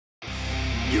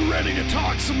You ready to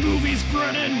talk some movies,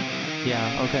 Brennan?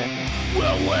 Yeah, okay.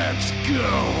 Well, let's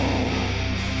go!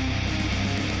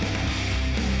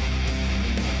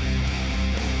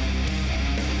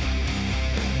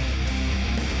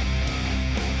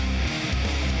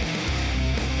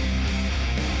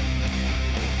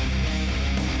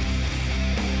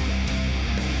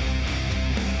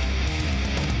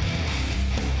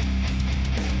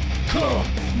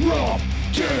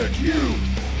 Corrupted youth!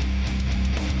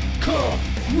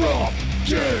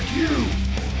 Corrupted youth!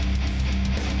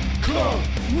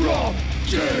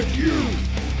 Corrupted youth!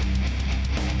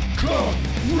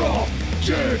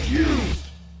 Corrupted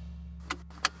youth!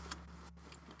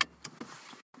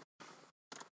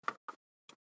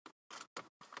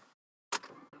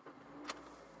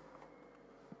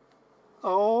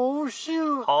 Oh,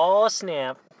 shoot. Oh,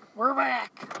 snap. We're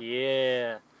back.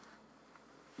 Yeah.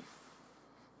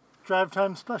 Drive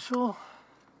time special.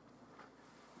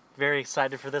 Very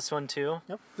excited for this one, too.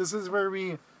 Yep. This is where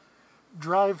we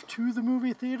drive to the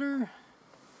movie theater,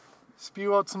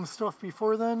 spew out some stuff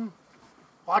before then,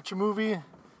 watch a movie,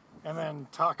 and then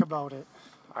talk about it.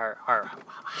 Our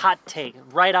hot take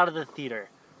right out of the theater.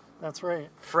 That's right.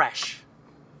 Fresh.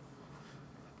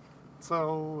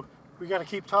 So we got to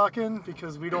keep talking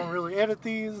because we don't really edit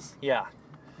these, Yeah.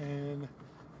 and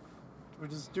we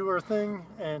just do our thing.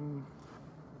 And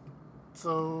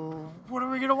so what are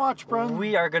we going to watch, Bren?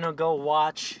 We are going to go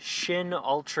watch Shin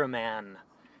Ultraman.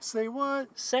 Say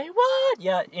what? Say what?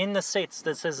 Yeah, in the States,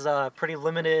 this is a pretty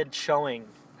limited showing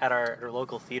at our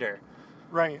local theater.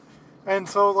 Right. And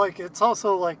so, like, it's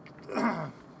also, like,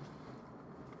 I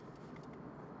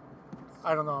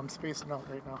don't know, I'm spacing out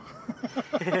right now.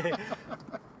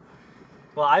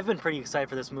 Well, I've been pretty excited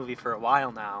for this movie for a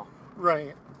while now.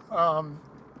 Right.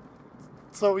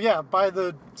 So, yeah, by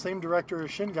the same director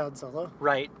as Shin Godzilla.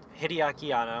 Right.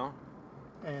 Hideaki Anno,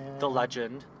 And, the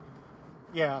legend.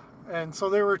 Yeah. And so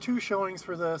there were two showings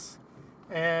for this.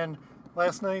 And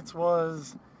last night's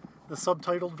was the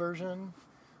subtitled version.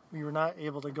 We were not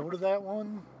able to go to that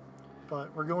one.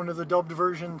 But we're going to the dubbed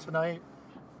version tonight.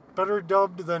 Better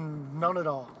dubbed than none at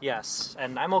all. Yes,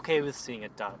 and I'm okay with seeing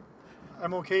it done.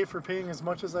 I'm okay for paying as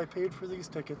much as I paid for these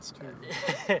tickets,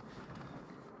 too.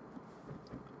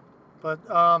 But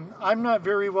I'm not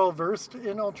very well versed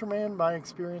in Ultraman. My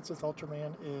experience with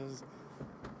Ultraman is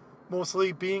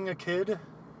mostly being a kid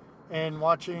and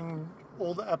watching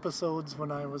old episodes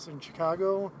when I was in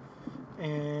Chicago.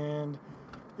 And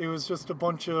it was just a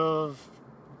bunch of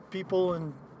people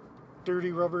in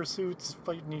dirty rubber suits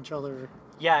fighting each other.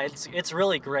 Yeah, it's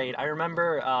really great. I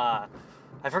remember,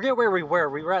 I forget where we were.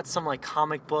 We were at some like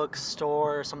comic book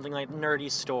store or something like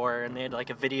nerdy store, and they had like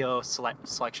a video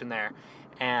selection there.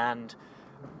 And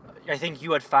I think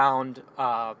you had found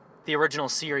the original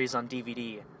series on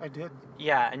DVD. I did.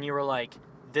 Yeah, and you were like,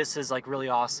 this is like really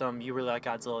awesome. You really like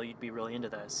Godzilla. You'd be really into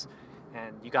this.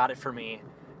 And you got it for me.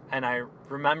 And I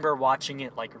remember watching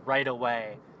it like right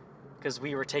away because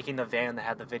we were taking the van that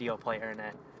had the video player in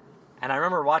it. And I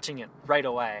remember watching it right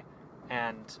away.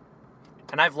 And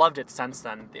I've loved it since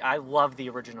then. I love the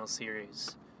original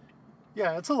series.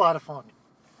 Yeah, it's a lot of fun.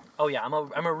 Oh yeah,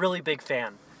 I'm a really big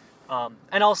fan.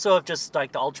 And also of just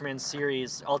like the Ultraman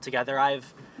series altogether.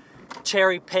 I've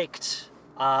cherry-picked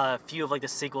a few of like the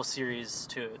sequel series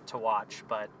to watch,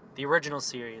 but the original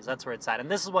series, that's where it's at.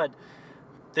 And this is what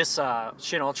this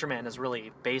Shin Ultraman is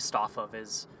really based off of,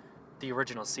 is the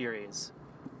original series,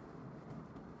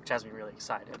 which has me really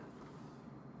excited.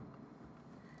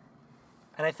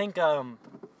 And I think one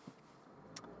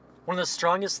of the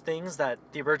strongest things that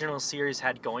the original series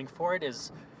had going for it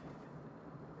is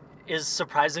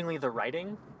surprisingly the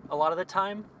writing a lot of the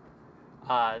time.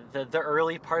 The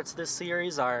early parts of this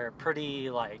series are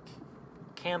pretty like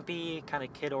campy, kind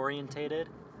of kid orientated,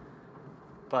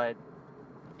 but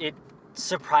it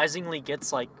surprisingly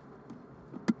gets like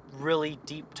really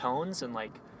deep tones and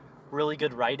like really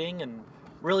good writing and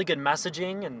really good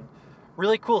messaging and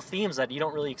really cool themes that you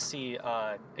don't really see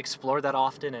explored that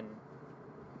often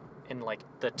in like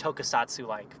the tokusatsu,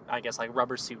 like I guess like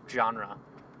rubber suit genre.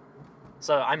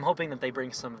 So I'm hoping that they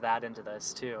bring some of that into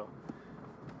this too.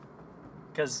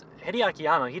 Because Hideaki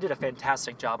Anno, he did a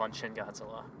fantastic job on Shin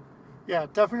Godzilla. Yeah,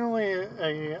 definitely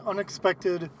a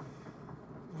unexpected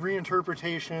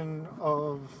reinterpretation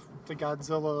of the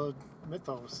Godzilla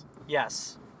mythos.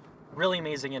 Yes, really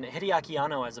amazing. And Hideaki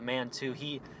Anno as a man too,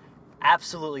 he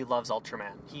absolutely loves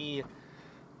Ultraman. He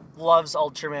loves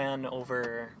Ultraman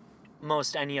over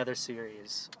most any other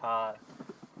series.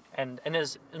 And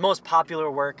his most popular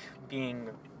work being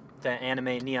the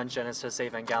anime Neon Genesis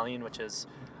Evangelion, which is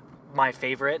my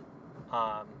favorite.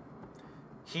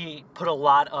 he put a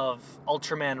lot of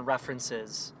Ultraman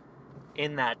references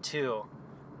in that too,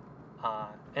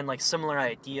 and like similar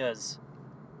ideas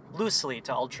loosely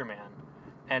to Ultraman.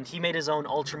 And he made his own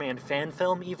Ultraman fan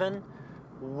film even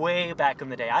way back in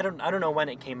the day. I don't know when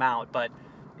it came out, but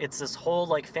it's this whole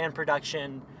like fan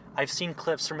production. I've seen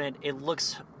clips from it. It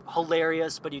looks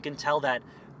hilarious, but you can tell that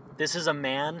this is a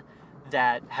man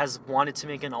that has wanted to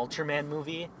make an Ultraman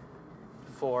movie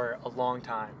for a long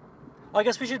time. Well, I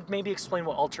guess we should maybe explain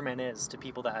what Ultraman is to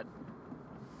people that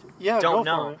don't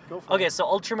know. Go for Okay, it. so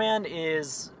Ultraman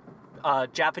is a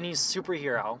Japanese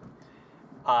superhero.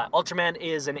 Ultraman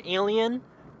is an alien.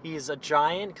 He's a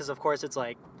giant, because of course it's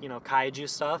like, kaiju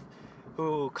stuff,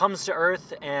 who comes to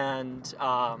Earth and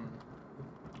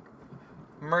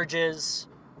merges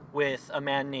with a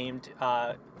man named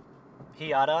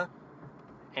Hiata,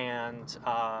 and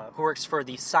who works for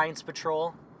the Science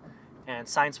Patrol. And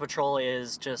Science Patrol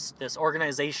is just this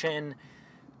organization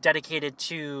dedicated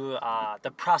to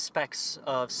the prospects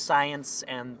of science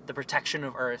and the protection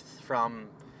of Earth from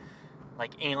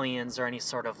like aliens or any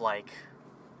sort of like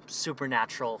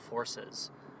supernatural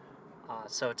forces.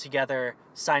 So together,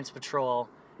 Science Patrol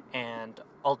and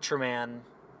Ultraman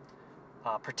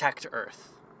protect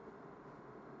Earth.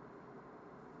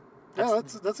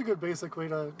 That's a good basic way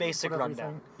to Basic put rundown.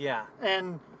 everything. Yeah.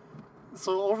 And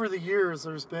so over the years,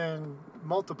 there's been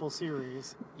multiple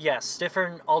series. Yes,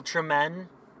 different Ultramen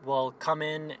will come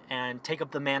in and take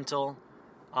up the mantle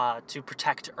to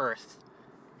protect Earth.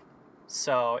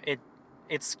 So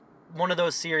it's one of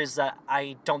those series that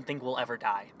I don't think will ever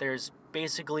die. There's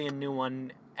basically a new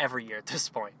one every year at this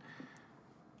point.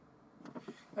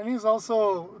 And he's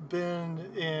also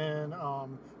been in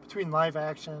between live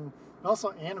action and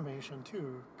also animation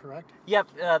too, correct?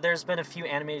 Yep, there's been a few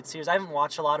animated series. I haven't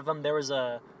watched a lot of them. There was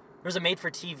a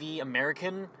made-for-TV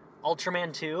American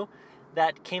Ultraman 2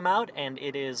 that came out, and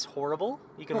it is horrible.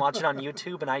 You can watch it on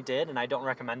YouTube, and I did, and I don't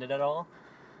recommend it at all.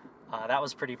 That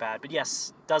was pretty bad. But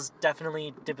yes, does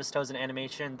definitely dip his toes in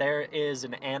animation. There is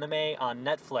an anime on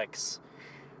Netflix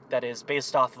that is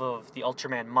based off of the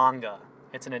Ultraman manga.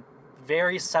 It's in a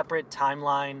very separate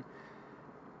timeline.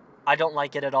 I don't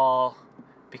like it at all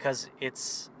because it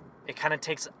kind of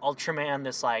takes Ultraman,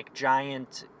 this like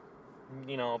giant,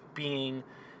 being,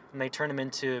 and they turn him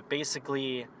into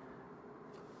basically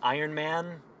Iron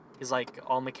Man. He's like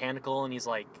all mechanical and he's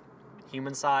like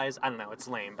human size. I don't know, it's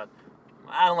lame, but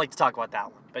I don't like to talk about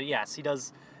that one. But yes, he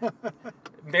does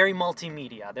very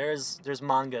multimedia. There's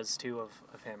mangas too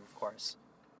of him, of course.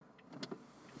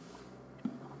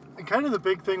 And kind of the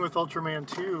big thing with Ultraman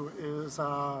 2 is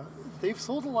they've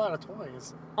sold a lot of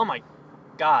toys. Oh my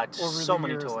god, over so the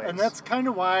many years. toys. And that's kind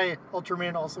of why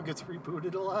Ultraman also gets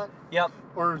rebooted a lot. Yep.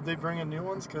 Or they bring in new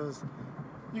ones, because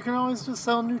you can always just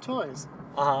sell new toys.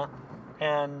 Uh-huh.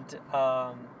 And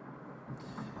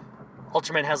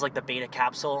Ultraman has like the beta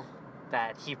capsule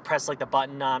that he pressed like the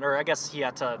button on, or I guess he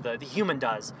had to, the human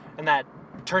does, and that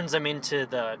turns him into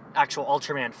the actual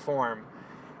Ultraman form.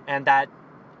 And that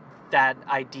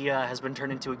idea has been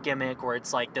turned into a gimmick where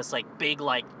it's like this like big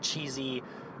like cheesy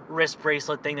wrist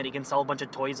bracelet thing that he can sell a bunch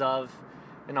of toys of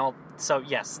and all. So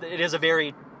yes, it is a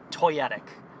very toyetic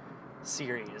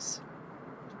series,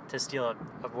 to steal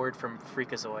a word from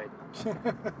Freakazoid.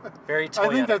 Very toyetic.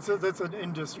 I think that's an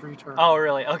industry term. Oh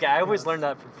really? Okay, I always Yes. learned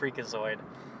that from Freakazoid.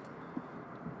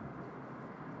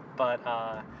 But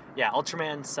yeah,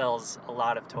 Ultraman sells a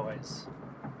lot of toys.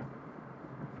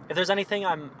 If there's anything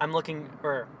I'm looking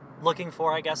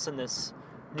for, I guess, in this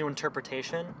new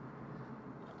interpretation,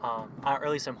 or at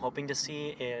least I'm hoping to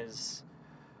see, is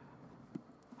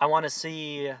I want to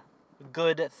see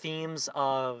good themes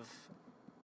of,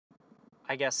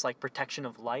 I guess, like protection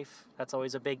of life. That's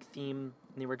always a big theme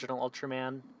in the original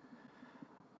Ultraman.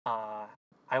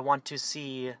 I want to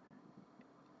see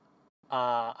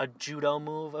a judo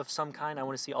move of some kind. I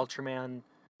want to see Ultraman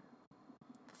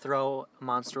throw a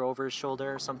monster over his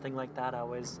shoulder or something like that. I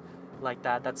always like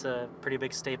that. That's a pretty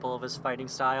big staple of his fighting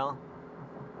style.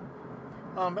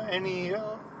 Any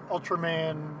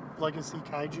Ultraman Legacy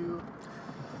Kaiju?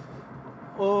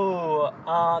 Oh,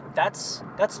 that's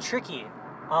tricky.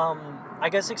 I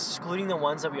guess excluding the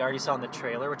ones that we already saw in the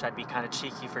trailer, which I'd be kind of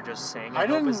cheeky for just saying. I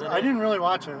didn't really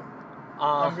watch it.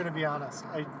 I'm gonna be honest.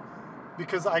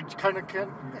 Because I kind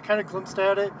of glimpsed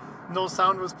at it. No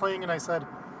sound was playing, and I said,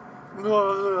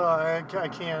 "No, I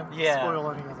can't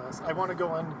spoil any of this. I want to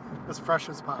go in as fresh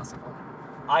as possible."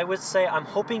 I would say I'm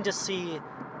hoping to see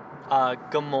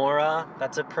Gamora.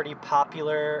 That's a pretty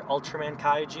popular Ultraman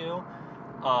kaiju.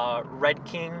 Red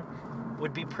King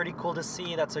would be pretty cool to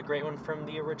see. That's a great one from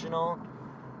the original.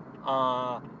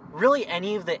 Really,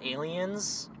 any of the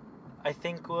aliens I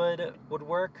think would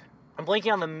work. I'm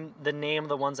blanking on the name of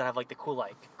the ones that have like the cool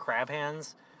like crab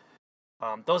hands.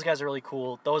 Those guys are really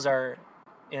cool. Those have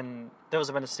been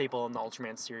a staple in the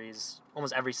Ultraman series.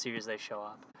 Almost every series they show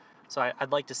up. So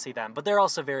I'd like to see them. But they're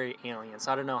also very alien,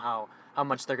 so I don't know how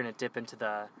much they're going to dip into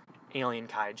the alien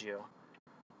kaiju.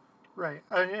 Right.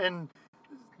 And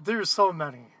there's so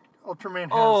many. Ultraman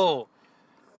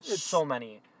has so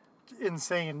many.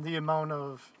 Insane the amount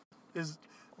of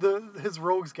his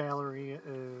rogues gallery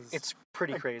is. It's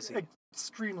pretty crazy.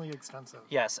 Extremely extensive.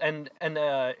 Yes, and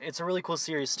it's a really cool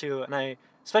series too. And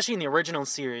especially in the original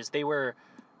series, they were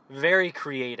very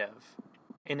creative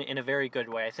in a very good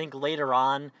way. I think later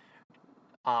on,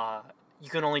 you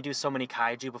can only do so many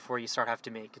kaiju before you start have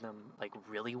to make them like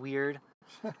really weird.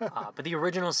 But the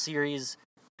original series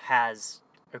has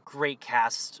a great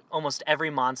cast. Almost every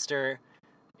monster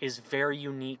is very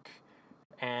unique,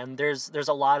 and there's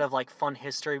a lot of like fun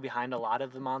history behind a lot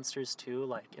of the monsters too,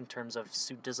 like in terms of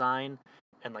suit design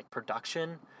and like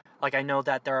production. Like I know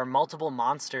that there are multiple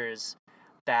monsters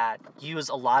that use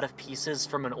a lot of pieces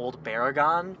from an old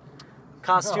Baragon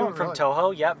costume from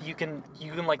Toho. Yep, you can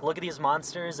like look at these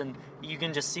monsters and you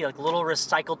can just see like little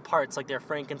recycled parts, like they're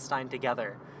Frankenstein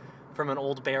together from an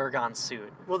old Baragon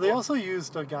suit. Well, they also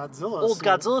used a Godzilla old suit.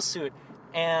 Godzilla suit,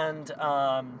 and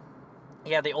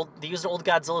they used an old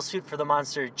Godzilla suit for the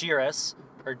monster Jiras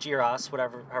or Jiras,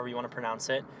 however you want to pronounce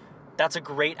it. That's a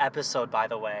great episode, by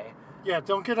the way. Yeah,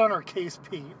 don't get on our case,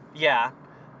 Pete. Yeah.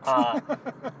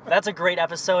 That's a great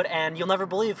episode, and you'll never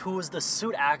believe who was the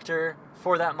suit actor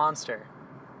for that monster.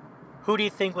 Who do you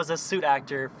think was the suit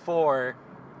actor for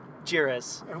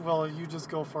Jiras? Well, you just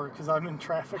go for it, because I'm in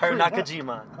traffic.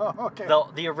 Nakajima. Oh, okay.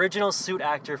 The original suit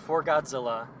actor for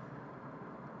Godzilla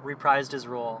reprised his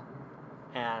role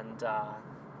and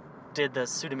did the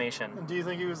suitimation. And do you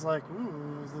think he was like,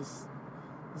 ooh, this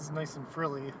is nice and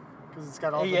frilly? Because it's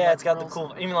got all the it's got frills. the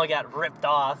cool... Even though it got ripped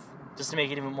off, just to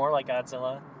make it even more like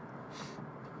Godzilla.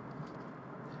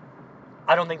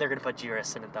 I don't think they're going to put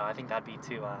Jiras in it, though. I think that'd be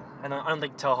too... I don't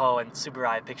think Toho and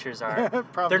Tsuburaya Pictures are...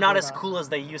 they're not as cool as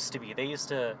they used to be. They used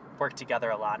to work together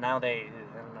a lot. Now I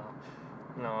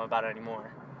don't know about it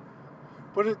anymore.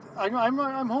 But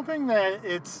I'm hoping that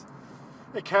it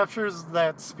captures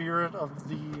that spirit of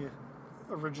the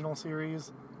original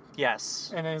series.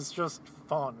 Yes. And it's just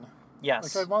fun.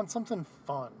 Yes. Like, I want something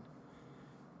fun.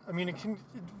 I mean,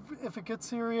 if it gets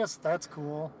serious, that's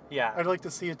cool. Yeah. I'd like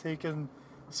to see it taken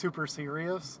super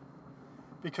serious,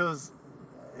 because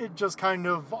it just kind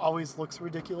of always looks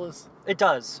ridiculous. It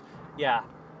does, yeah.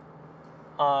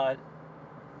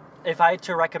 If I had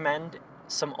to recommend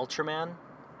some Ultraman,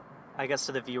 I guess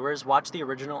to the viewers, watch the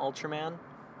original Ultraman.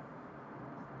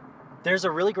 There's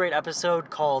a really great episode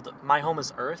called My Home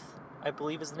is Earth, I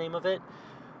believe is the name of it.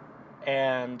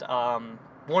 And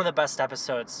one of the best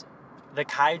episodes, the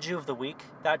kaiju of the week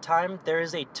that time, there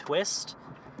is a twist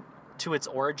to its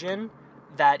origin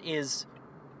that is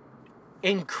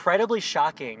incredibly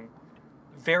shocking,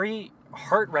 very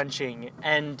heart-wrenching,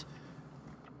 and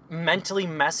mentally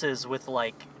messes with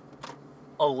like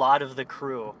a lot of the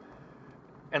crew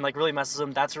and like really messes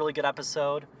them. That's a really good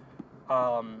episode.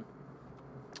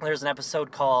 There's an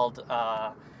episode called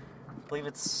I believe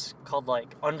it's called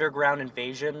like Underground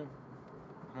Invasion.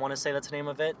 I want to say that's the name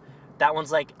of it. That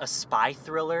one's like a spy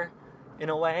thriller in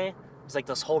a way. There's like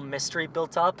this whole mystery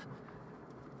built up.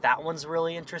 That one's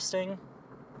really interesting.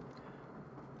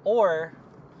 Or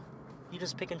you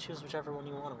just pick and choose whichever one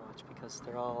you want to watch, because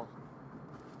they're all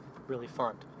really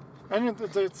fun. And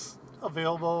it's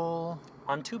available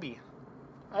on Tubi.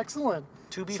 Excellent.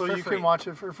 Tubi so for you free. can watch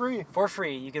it for free. For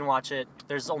free, you can watch it.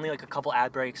 There's only like a couple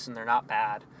ad breaks, and they're not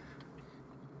bad.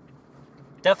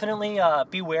 Definitely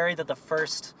be wary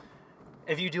that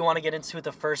if you do want to get into it,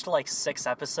 the first like 6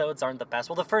 episodes aren't the best.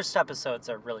 Well, the first episodes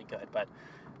are really good, but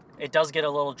it does get a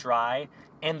little dry.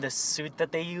 And the suit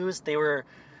that they used,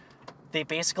 they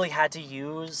basically had to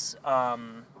use,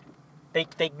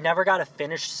 they never got a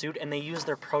finished suit, and they used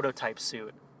their prototype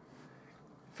suit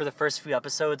for the first few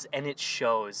episodes, and it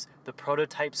shows. The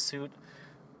prototype suit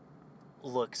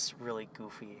looks really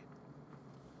goofy.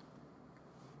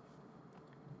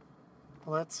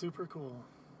 Well, that's super cool.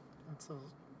 That's a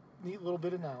neat little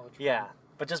bit of knowledge. Yeah,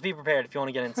 but just be prepared if you want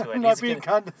to get into it. Not being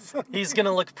condescending. He's going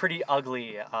to look pretty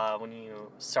ugly when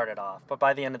you start it off, but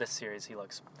by the end of the series, he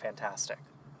looks fantastic.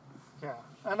 Yeah,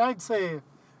 and I'd say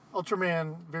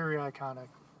Ultraman, very iconic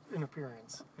in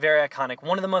appearance. Very iconic.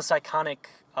 One of the most iconic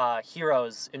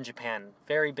heroes in Japan.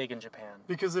 Very big in Japan.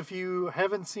 Because if you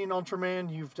haven't seen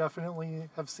Ultraman, you've definitely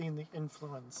have seen the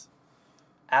influence.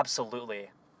 Absolutely.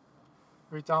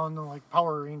 Right down to like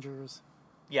Power Rangers.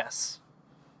 Yes.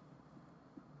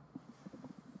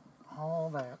 all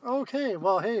that. Okay,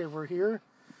 well, hey, we're here.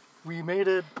 We made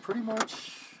it pretty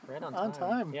much Right on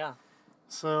time. Yeah.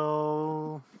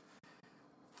 So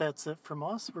that's it from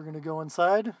us. We're going to go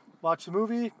inside, watch the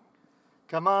movie.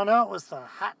 Come on out with the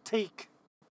hot take.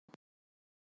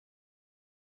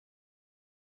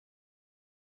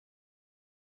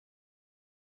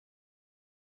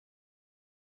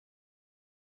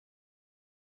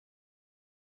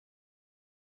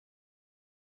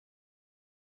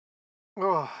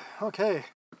 Oh, okay.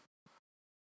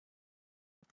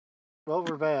 Well,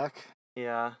 we're back.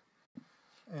 Yeah.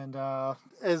 And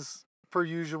as per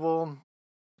usual,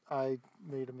 I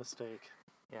made a mistake.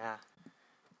 Yeah.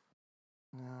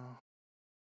 No.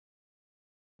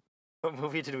 What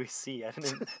movie did we see? I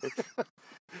didn't.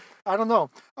 I don't know.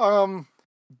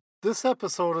 This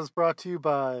episode is brought to you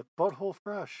by Butthole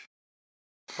Fresh.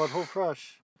 Butthole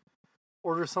Fresh.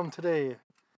 Order some today.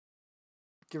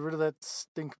 Get rid of that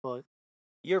stink butt.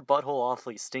 Your butthole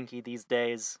awfully stinky these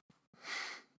days.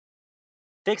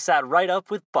 Fix that right up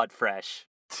with Butt Fresh.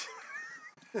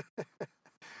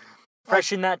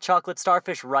 Freshen that chocolate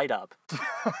starfish right up.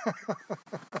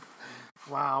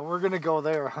 Wow, we're gonna go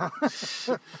there, huh?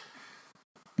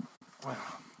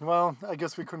 Well, I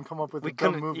guess we couldn't come up with a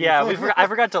dumb movie. Yeah, I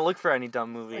forgot to look for any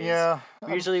dumb movies. Yeah.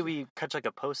 Usually we catch like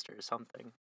a poster or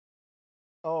something.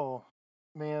 Oh,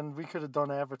 man, we could have done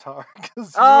Avatar.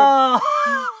 Oh!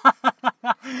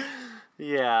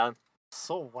 Yeah.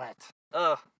 So wet.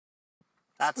 Ugh.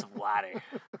 That's water.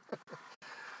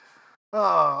 Oh,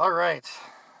 all right.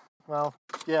 Well,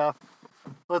 yeah.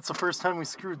 That's the first time we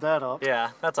screwed that up.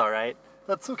 Yeah, that's alright.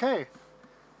 That's okay.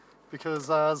 Because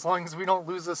as long as we don't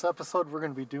lose this episode, we're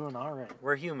going to be doing all right.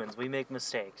 We're humans. We make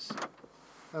mistakes.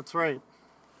 That's right.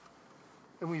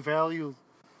 And we value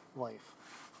life.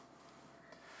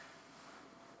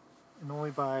 And only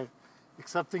by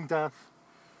accepting death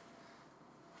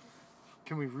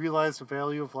can we realize the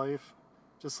value of life,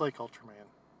 just like Ultraman.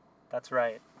 That's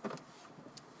right.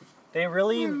 They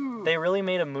really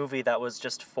made a movie that was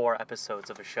just 4 episodes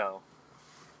of a show.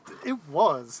 It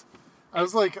was. I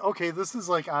was like, okay, this is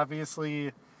like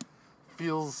obviously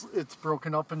feels it's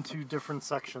broken up into different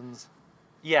sections.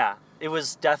 Yeah, it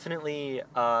was definitely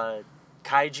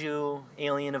Kaiju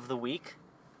Alien of the Week.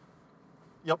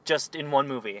 Yep. Just in one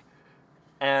movie.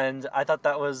 And I thought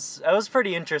that was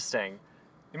pretty interesting.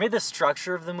 It made the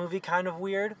structure of the movie kind of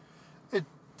weird. It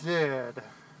did.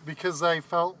 Because I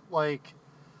felt like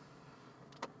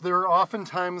there are often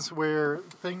times where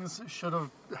things should have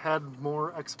had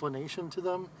more explanation to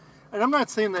them. And I'm not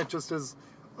saying that just as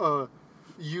a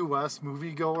U.S.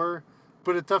 moviegoer,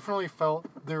 but it definitely felt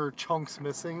there were chunks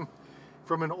missing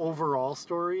from an overall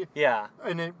story. Yeah.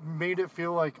 And it made it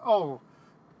feel like, oh,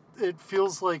 it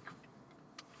feels like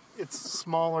it's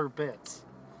smaller bits.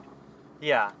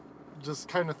 Yeah. Just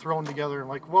kind of thrown together and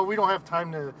like, well, we don't have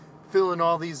time to fill in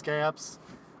all these gaps.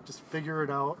 Just figure it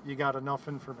out. You got enough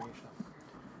information.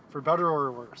 For better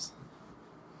or worse.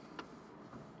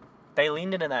 They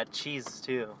leaned into that cheese,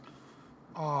 too.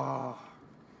 Oh.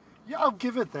 Yeah, I'll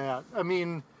give it that. I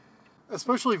mean,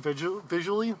 especially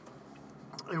visually,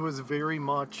 it was very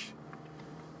much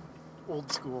old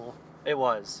school. It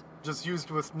was. Just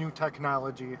used with new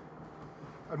technology.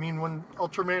 I mean, when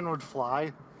Ultraman would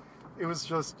fly, it was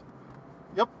just,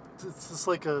 yep, it's just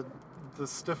like the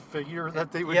stiff figure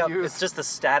that they would use. It's just a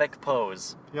static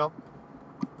pose. Yep.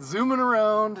 Zooming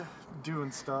around,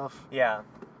 doing stuff. Yeah.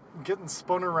 Getting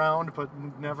spun around, but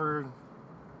never,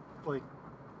 like,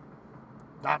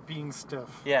 not being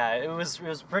stiff. Yeah, it was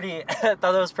pretty, I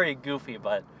thought it was pretty goofy,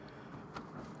 but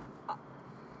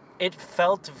it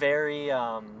felt very,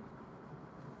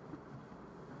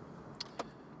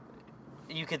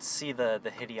 you could see the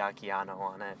Hideaki Anno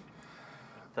on it.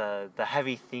 The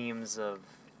heavy themes of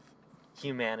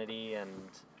humanity and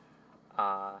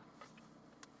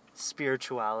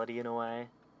spirituality in a way.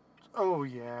 Oh,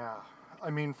 yeah. I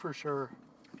mean, for sure.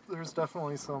 There's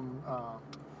definitely some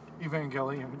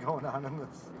Evangelion going on in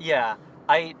this. Yeah,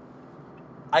 I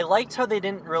liked how they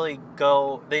didn't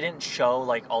show,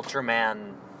 like,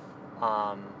 Ultraman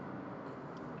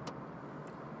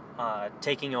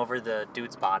taking over the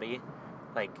dude's body.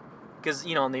 Like, because,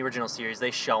 you know, in the original series,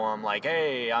 they show him, like,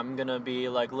 hey, I'm gonna be,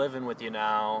 like, living with you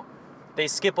now. They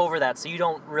skip over that, so they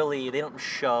don't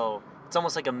show, it's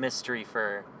almost like a mystery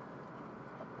for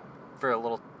a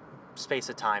little space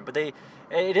of time. But it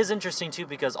is interesting, too,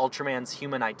 because Ultraman's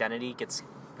human identity gets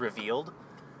revealed.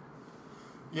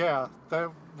 Yeah, that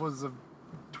was a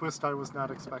twist I was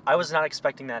not expecting. I was not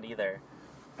expecting that either.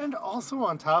 And also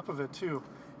on top of it, too,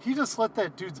 He just let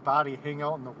that dude's body hang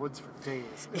out in the woods for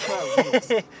days. It's not weeks.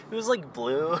 It was like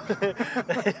blue.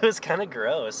 It was kind of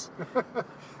gross.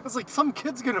 It's like some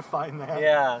kid's gonna find that.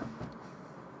 Yeah.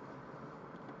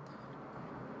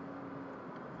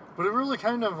 But it really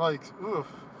kind of like, oof,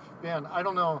 man, I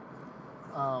don't know.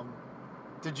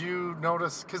 Did you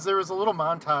notice, because there was a little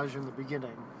montage in the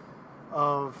beginning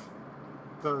of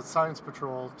the Science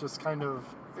Patrol just kind of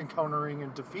encountering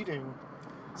and defeating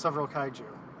several kaiju.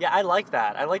 Yeah, I like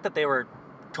that. I like that they were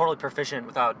totally proficient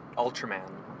without Ultraman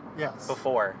Yes.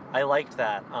 before. I liked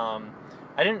that. I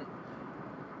didn't...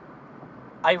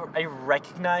 I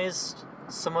recognized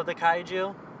some of the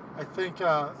kaiju. I think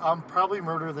I'm probably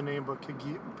murder the name, but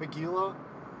Pagila.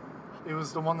 It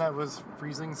was the one that was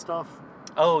freezing stuff.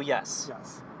 Oh, yes.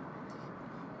 Yes.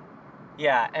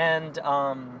 Yeah, and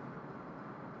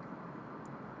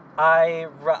I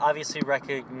obviously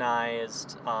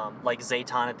recognized like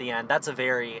Zayton at the end. That's a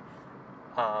very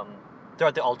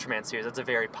throughout the Ultraman series, that's a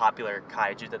very popular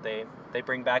kaiju that they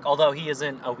bring back. Although he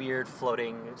isn't a weird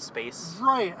floating space.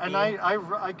 Right, and being.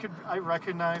 I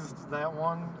recognized that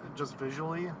one just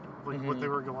visually, like what they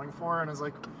were going for, and I was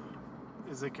like,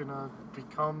 is it gonna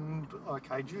become a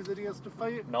kaiju that he has to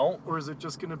fight? No. Or is it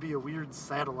just gonna be a weird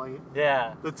satellite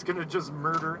Yeah. that's gonna just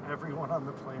murder everyone on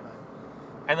the planet?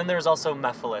 And then there's also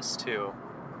Mephiles too,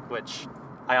 which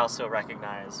I also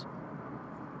recognized.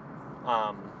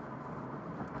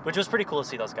 Which was pretty cool to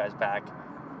see those guys back.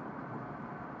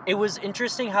 It was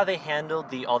interesting how they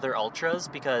handled the other Ultras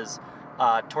because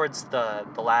towards the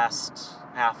last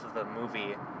half of the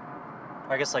movie,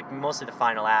 or I guess like mostly the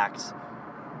final act,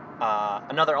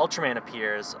 another Ultraman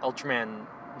appears, Ultraman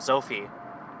Zophie,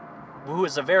 who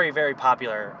is a very, very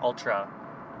popular Ultra,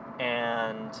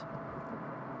 and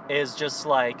is just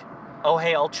like, oh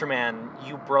hey Ultraman,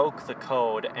 you broke the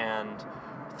code, and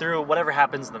through whatever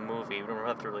happens in the movie, we don't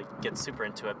have to really get super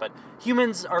into it, but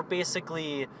humans are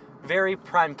basically very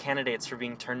prime candidates for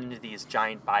being turned into these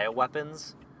giant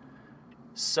bioweapons.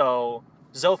 So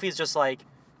Zophie's just like,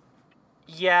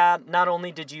 yeah, not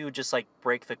only did you just like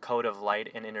break the code of light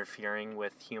and interfering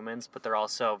with humans, but they're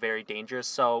also very dangerous,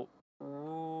 so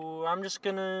I'm just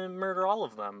gonna murder all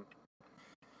of them.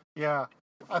 Yeah,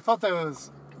 I thought that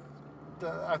was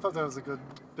a good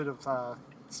bit of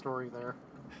story there.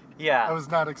 Yeah. I was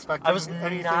not expecting. I was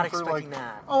anything not for, expecting like,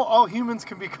 that. Oh, all humans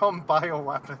can become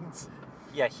bioweapons.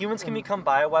 Yeah, humans can become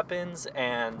bioweapons,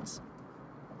 and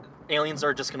aliens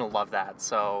are just gonna love that,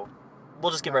 so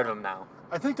we'll just get rid of them now.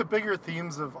 I think the bigger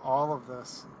themes of all of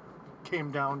this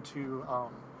came down to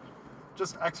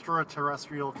just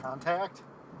extraterrestrial contact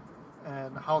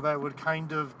and how that would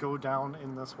kind of go down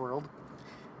in this world.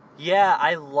 Yeah,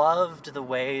 I loved the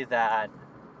way that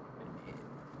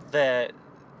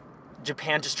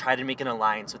Japan just tried to make an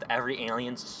alliance with every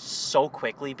alien so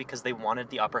quickly because they wanted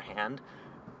the upper hand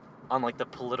on like the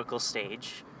political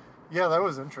stage. Yeah, that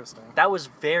was interesting. That was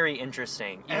very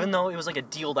interesting, even though it was like a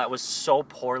deal that was so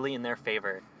poorly in their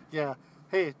favor. Yeah.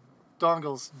 Hey,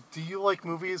 Dongles, do you like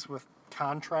movies with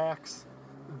contracts?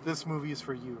 This movie is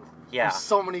for you. Yeah. There's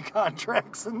so many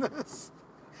contracts in this.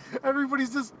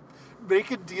 Everybody's just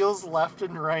making deals left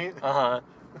and right. Uh-huh.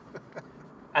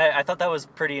 I thought that was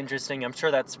pretty interesting. I'm sure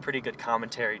that's pretty good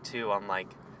commentary, too, on, like,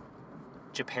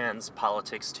 Japan's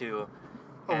politics, too.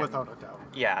 Oh, And, without a doubt.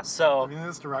 yeah, so... I mean,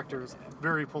 this director is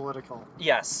very political.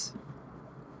 Yes.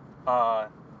 And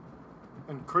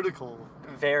critical.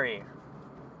 Very.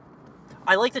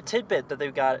 I like the tidbit that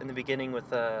they've got in the beginning with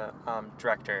the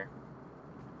director.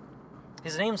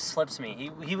 His name slips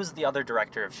me. He was the other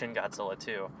director of Shin Godzilla,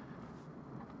 too.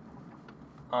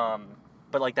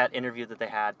 But like that interview that they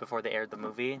had before they aired the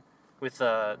movie with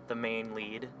the main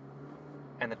lead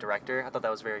and the director, I thought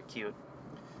that was very cute.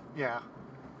 Yeah.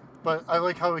 But I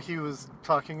like how he was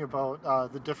talking about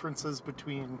the differences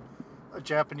between a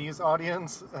Japanese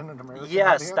audience and an American audience.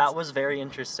 Yes, that was very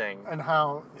interesting. And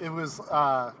how it was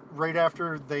right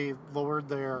after they lowered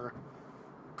their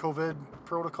COVID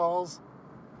protocols.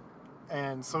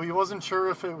 And so he wasn't sure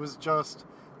if it was just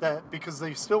that because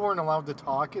they still weren't allowed to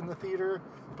talk in the theater,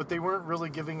 but they weren't really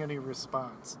giving any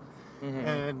response. Mm-hmm.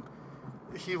 And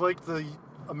he liked the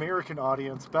American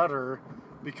audience better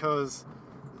because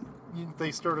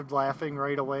they started laughing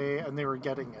right away and they were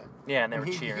getting it. Yeah, and they were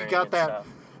cheering and stuff.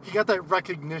 He got that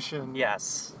recognition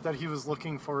Yes. that he was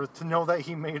looking for to know that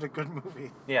he made a good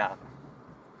movie. Yeah.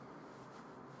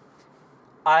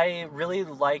 I really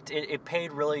liked it. It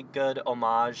paid really good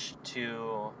homage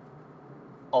to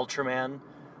Ultraman.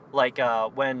 Like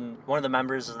when one of the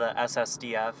members of the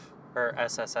SSDF, or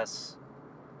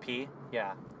SSSP,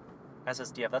 yeah.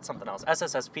 SSDF, that's something else.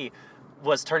 SSSP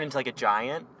was turned into like a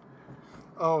giant.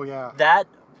 Oh, yeah. That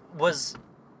was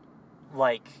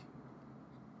like,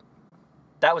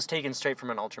 that was taken straight from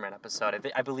an Ultraman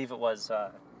episode. I believe it was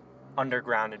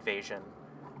Underground Invasion,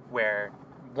 where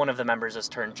one of the members is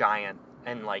turned giant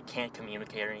and, like, can't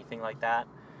communicate or anything like that.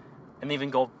 And they even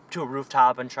go to a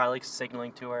rooftop and try, like,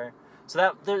 signaling to her.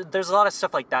 So there's a lot of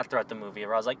stuff like that throughout the movie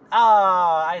where I was like,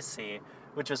 I see,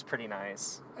 which was pretty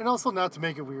nice. And also, not to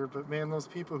make it weird, but man, those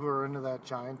people who are into that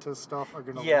giantess stuff are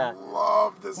going to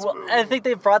love this movie. I think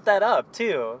they brought that up,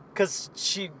 too. Because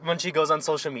when she goes on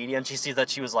social media and she sees that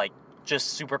she was, like, just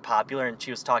super popular and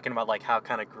she was talking about, like, how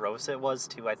kind of gross it was,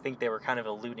 too, I think they were kind of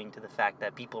alluding to the fact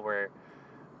that people were,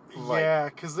 like... Yeah,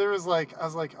 because there was, like, I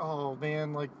was like, oh,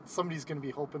 man, like, somebody's going to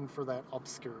be hoping for that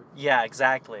upskirt. Yeah,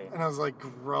 exactly. And I was like,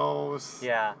 gross.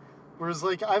 Yeah. Whereas,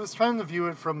 like, I was trying to view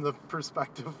it from the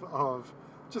perspective of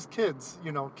just kids,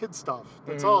 kid stuff.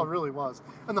 That's all it really was.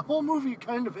 And the whole movie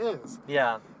kind of is.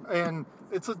 Yeah. And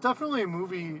it's definitely a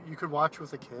movie you could watch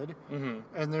with a kid. Mm-hmm.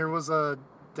 And there was a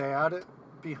dad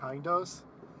behind us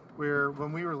where,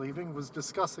 when we were leaving, was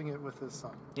discussing it with his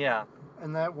son. Yeah.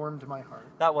 And that warmed my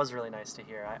heart. That was really nice to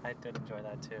hear. I did enjoy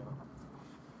that, too.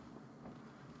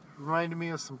 Reminded me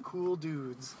of some cool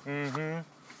dudes.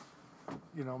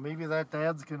 Mm-hmm. Maybe that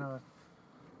dad's going to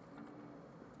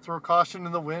throw caution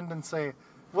in the wind and say,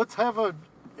 let's have an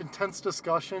intense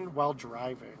discussion while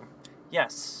driving.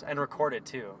 Yes, and record it,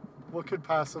 too. What could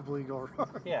possibly go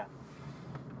wrong? Yeah.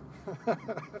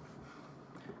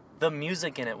 The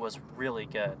music in it was really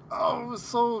good. Oh, it was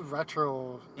so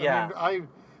retro. Yeah. I mean,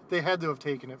 they had to have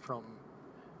taken it from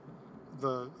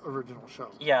the original show.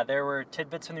 Yeah, there were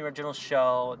tidbits from the original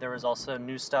show. There was also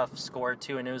new stuff scored,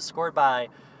 too, and it was scored by...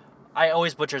 I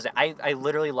always butcher it. I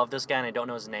literally love this guy, and I don't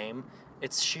know his name.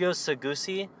 It's Shio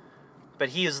Saguchi, but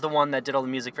he is the one that did all the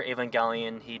music for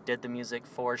Evangelion. He did the music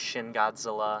for Shin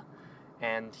Godzilla,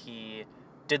 and he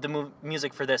did the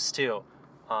music for this, too.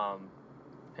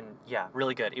 And yeah,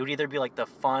 really good. It would either be like the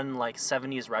fun, like,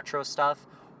 70s retro stuff,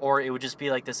 or it would just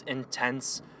be like this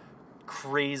intense,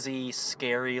 crazy,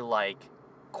 scary, like,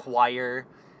 choir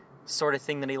sort of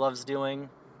thing that he loves doing.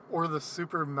 Or the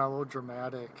super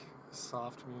melodramatic,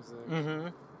 soft music. Mm-hmm.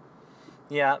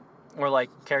 Yeah. Or, like,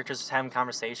 characters just having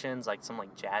conversations, like some,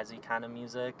 like, jazzy kind of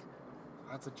music.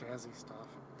 Lots of jazzy stuff.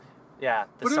 Yeah,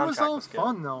 but it was all was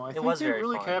fun, though. I think they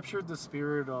really fun. Captured the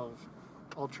spirit of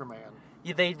Ultraman.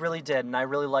 Yeah, they really did, and I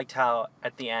really liked how,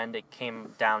 at the end, it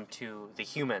came down to the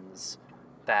humans.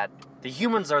 That the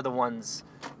humans are the ones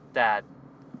that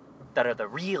are the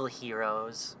real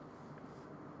heroes.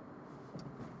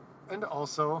 And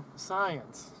also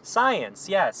science. Science,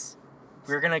 yes.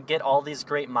 We're going to get all these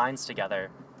great minds together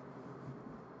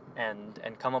and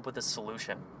come up with a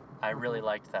solution. I really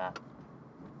liked that.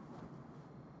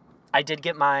 I did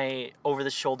get my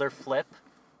over-the-shoulder flip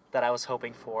that I was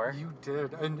hoping for. You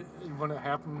did. And when it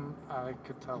happened, I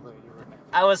could tell that you were happy.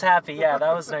 I was happy, yeah.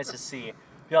 That was nice to see.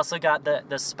 We also got the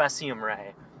Specium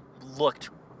Ray. Looked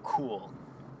cool.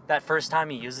 That first time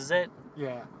he uses it,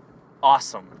 yeah.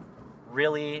 Awesome.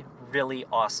 Really, really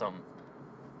awesome.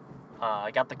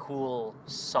 I got the cool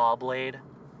saw blade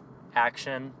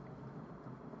action.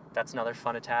 That's another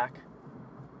fun attack.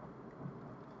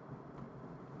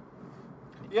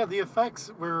 Yeah, the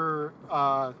effects were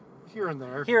here and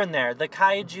there. Here and there. The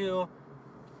kaiju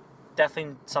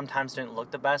definitely sometimes didn't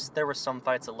look the best. There were some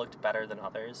fights that looked better than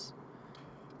others.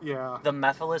 Yeah. The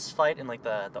Mephiles fight in, like,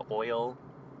 the oil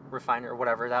refiner or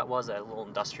whatever that was, at a little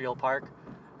industrial park,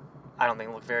 I don't think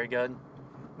it looked very good.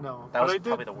 No. That was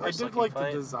probably the worst looking fight. I did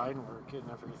like the design work and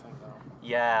everything, though.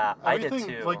 Yeah, I did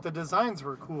too. Like, the designs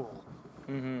were cool.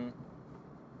 Mm-hmm.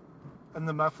 And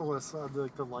the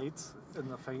Mephiles, the lights in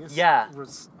the face,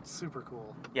 was super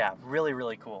cool. Yeah, really,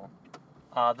 really cool.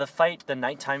 The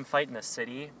nighttime fight in the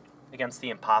city against the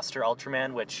Imposter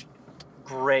Ultraman, which,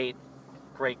 great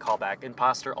callback.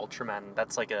 Imposter Ultraman,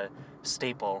 that's like a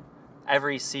staple.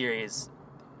 Every series,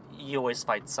 you always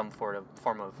fight some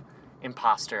form of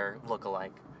imposter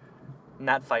lookalike. And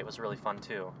that fight was really fun,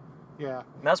 too. Yeah.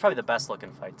 And that was probably the best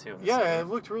looking fight, too. Yeah, it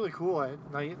looked really cool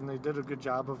at night, and they did a good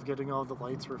job of getting all the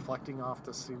lights reflecting off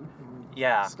the suit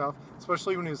and stuff,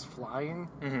 especially when he was flying.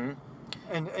 Mm-hmm.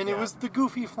 And it was the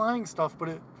goofy flying stuff, but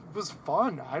it was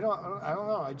fun. I don't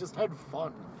know. I just had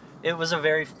fun. It was a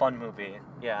very fun movie.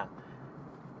 Yeah.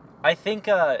 I think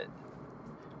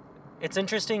it's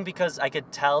interesting because I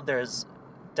could tell there's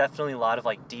definitely a lot of,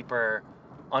 like, deeper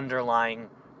underlying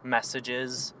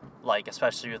messages, like,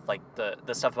 especially with, like,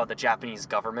 the stuff about the Japanese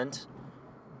government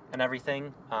and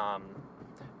everything.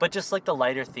 But just, like, the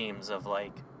lighter themes of,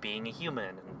 like, being a human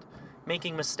and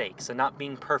making mistakes and not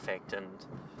being perfect and...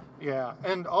 Yeah,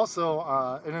 and also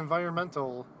an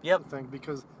environmental thing,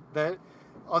 because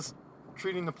us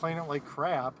treating the planet like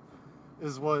crap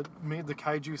is what made the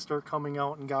kaiju start coming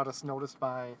out and got us noticed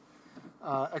by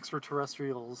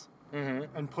extraterrestrials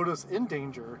and put us in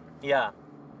danger. Yeah.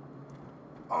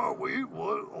 Oh, wait,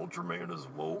 what? Ultraman is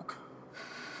woke?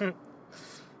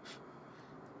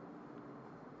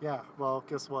 Yeah, well,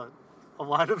 guess what? A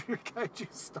lot of your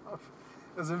kaiju stuff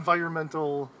is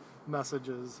environmental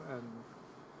messages and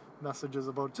messages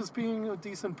about just being a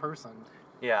decent person.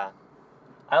 Yeah.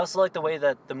 I also like the way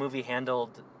that the movie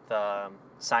handled the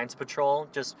Science Patrol,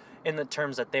 just in the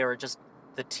terms that they were just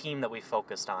the team that we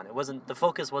focused on. The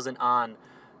focus wasn't on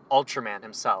Ultraman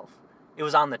himself. It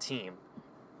was on the team.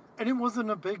 And it wasn't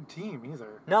a big team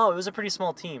either. No, it was a pretty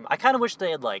small team. I kind of wish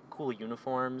they had, like, cool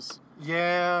uniforms.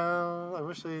 Yeah, I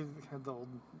wish they had the old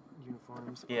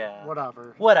uniforms. Yeah.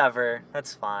 Whatever.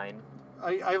 That's fine.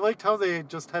 I liked how they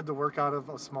just had to work out of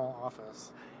a small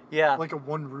office. Yeah. Like a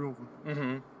one room.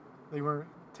 Mm-hmm. They weren't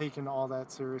taking all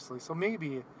that seriously. So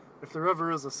maybe, if there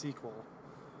ever is a sequel,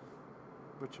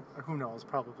 which, who knows,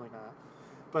 probably not.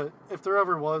 But if there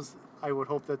ever was, I would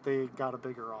hope that they got a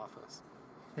bigger office.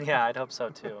 Yeah, I'd hope so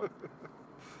too.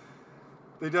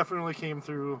 They definitely came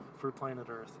through for Planet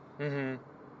Earth. Mm-hmm.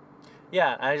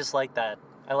 Yeah, I just like that.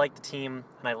 I liked the team,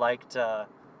 and I liked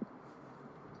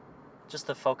just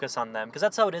the focus on them, because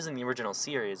that's how it is in the original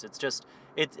series. It's just,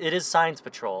 it is Science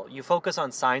Patrol. You focus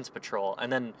on Science Patrol, and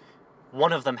then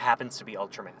one of them happens to be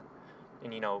Ultraman.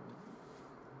 And,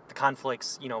 the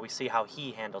conflicts, we see how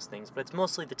he handles things, but it's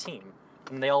mostly the team,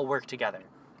 and they all work together.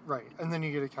 Right, and then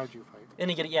you get a kaiju fight. And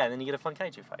you get a fun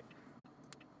kaiju fight.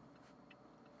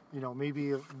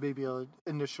 Maybe a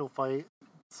initial fight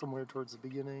somewhere towards the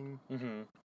beginning. Mm-hmm.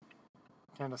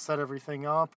 Kind of set everything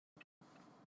up.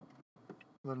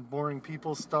 Then boring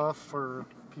people stuff for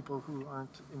people who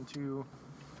aren't into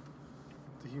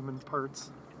the human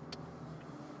parts.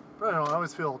 But I don't know, I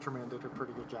always feel Ultraman did a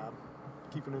pretty good job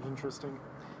keeping it interesting.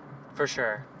 For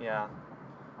sure, yeah.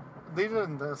 They did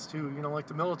in this too, like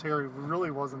the military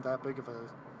really wasn't that big of a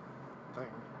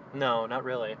thing. No, not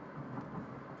really.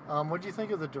 What do you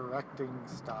think of the directing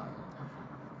style?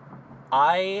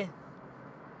 I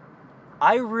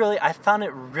found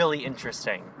it really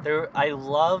interesting. I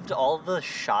loved all the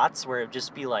shots where it would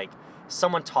just be like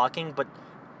someone talking, but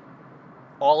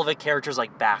all of the characters'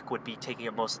 like back would be taking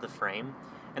up most of the frame,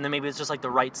 and then maybe it's just like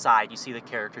the right side. You see the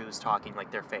character who's talking,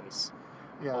 like their face,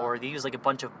 Yeah. or they use like a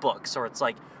bunch of books, or it's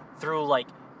like through like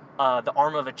the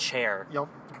arm of a chair. Yep.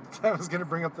 I was gonna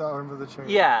bring up the arm of the chair.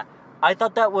 Yeah, I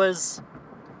thought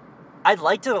I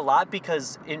liked it a lot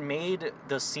because it made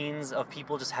the scenes of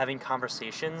people just having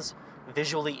conversations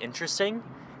visually interesting.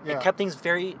 Yeah. It kept things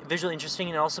very visually interesting,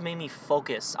 and it also made me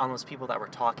focus on those people that were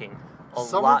talking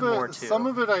lot more too. Some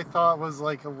of it I thought was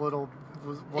like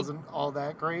wasn't all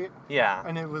that great. Yeah.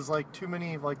 And it was like too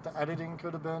many, like the editing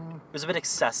could have been. It was a bit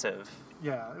excessive.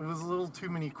 Yeah, it was a little too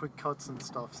many quick cuts and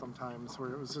stuff sometimes where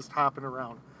it was just hopping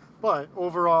around. But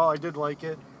overall, I did like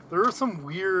it. There were some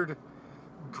weird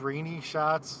grainy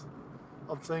shots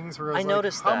of things where I was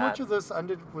noticed how that. much of this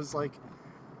was like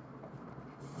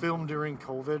filmed during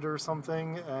COVID or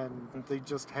something, and they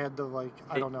just had to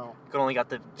I don't know. You only got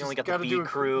the gotta do B it-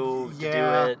 crew yeah. to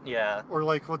do it. Yeah. Or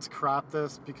let's crop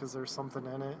this because there's something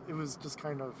in it. It was just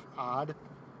kind of odd.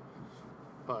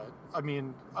 But, I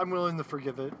mean, I'm willing to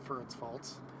forgive it for its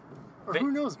faults. Or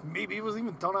who knows, maybe it was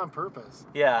even done on purpose.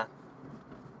 Yeah.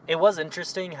 It was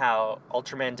interesting how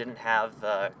Ultraman didn't have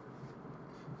the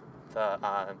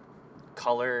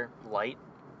color light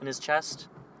in his chest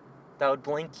that would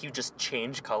blink. He just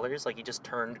changed colors, like he just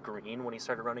turned green when he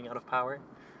started running out of power.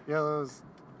 Yeah,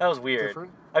 that was weird.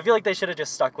 different. I feel like they should have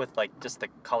just stuck with just the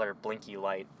color blinky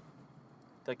light.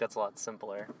 I feel like that's a lot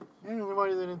simpler. I don't know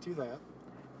why they didn't do that.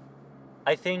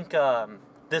 I think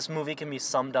this movie can be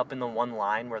summed up in the one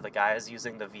line where the guy is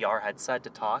using the VR headset to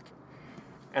talk,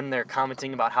 and they're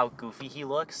commenting about how goofy he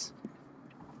looks,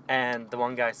 and the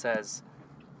one guy says,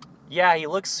 "Yeah, he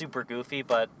looks super goofy,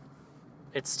 but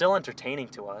it's still entertaining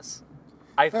to us."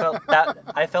 I felt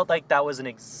like that was an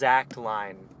exact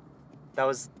line. That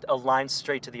was a line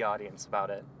straight to the audience about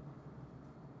it.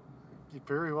 It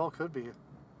very well could be.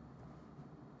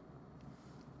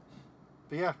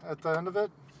 But yeah, at the end of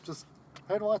it, just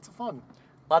had lots of fun.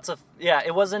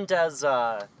 It wasn't as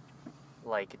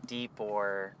deep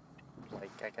or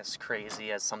I guess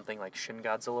crazy as something like Shin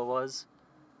Godzilla was,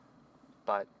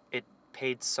 but it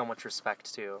paid so much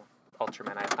respect to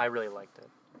Ultraman. I really liked it.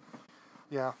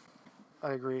 Yeah,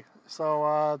 I agree.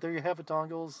 So there you have it,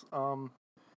 Dongles.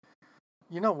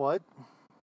 You know what?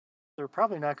 They're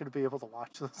probably not going to be able to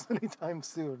watch this anytime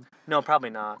soon. No, probably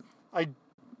not. I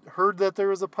heard that there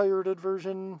was a pirated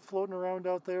version floating around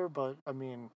out there, but I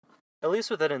mean, At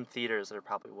least with it in theaters, there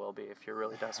probably will be if you're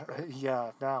really desperate.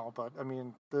 Yeah, now, but I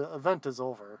mean, the event is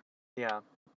over. Yeah.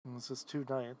 It's just 2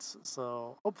 nights,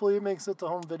 so hopefully it makes it to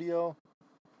home video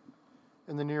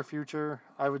in the near future.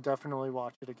 I would definitely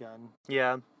watch it again.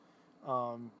 Yeah.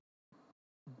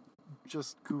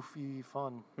 Just goofy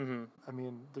fun. Mm-hmm. I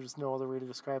mean, there's no other way to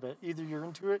describe it. Either you're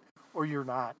into it or you're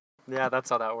not. Yeah, that's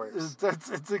how that works.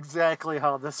 It's exactly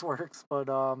how this works. But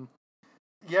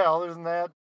yeah, other than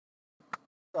that,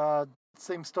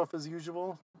 same stuff as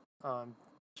usual.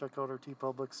 Check out our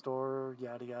TeePublic store,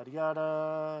 yada yada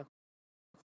yada.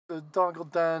 The Dongle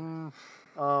Den.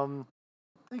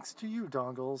 Thanks to you,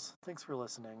 Dongles. Thanks for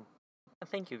listening.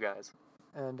 Thank you, guys.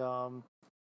 And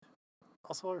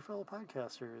also our fellow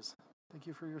podcasters. Thank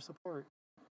you for your support.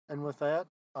 And with that,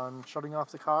 I'm shutting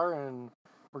off the car and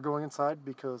we're going inside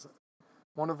because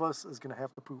one of us is going to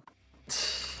have to poop.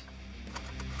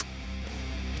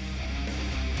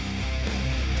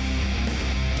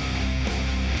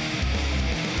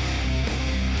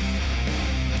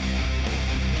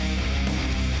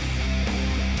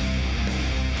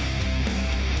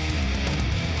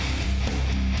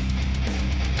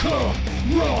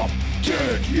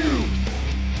 Corrupted youth!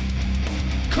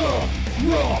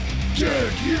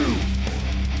 Corrupted youth!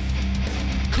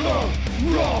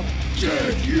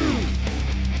 Corrupted youth!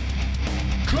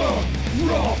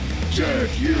 Corrupted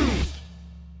youth!